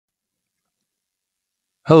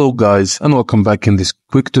Hello guys and welcome back. In this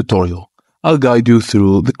quick tutorial, I'll guide you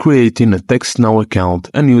through the creating a TextNow account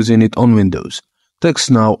and using it on Windows.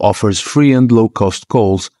 TextNow offers free and low-cost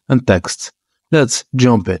calls and texts. Let's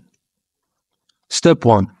jump in. Step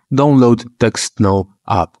 1. Download TextNow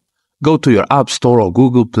app. Go to your App Store or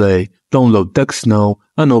Google Play, download TextNow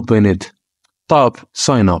and open it. Tap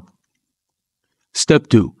Sign Up. Step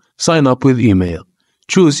 2. Sign up with email.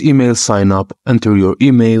 Choose Email Sign Up, enter your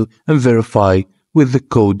email and verify with the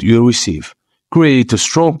code you receive. Create a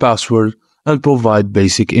strong password and provide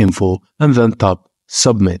basic info and then tap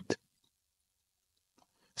Submit.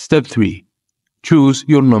 Step 3. Choose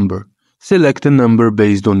your number. Select a number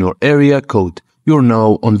based on your area code. You're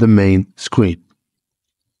now on the main screen.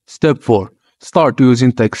 Step 4. Start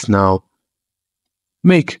using TextNow.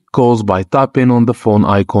 Make calls by tapping on the phone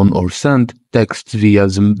icon or send text via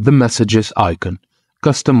the messages icon.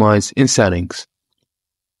 Customize in settings.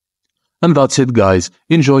 And that's it guys.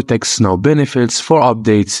 Enjoy TextNow benefits. For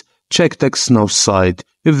updates, check TextNow's site.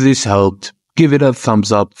 If this helped, give it a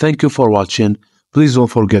thumbs up. Thank you for watching. Please don't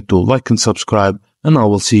forget to like and subscribe, and I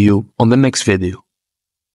will see you on the next video.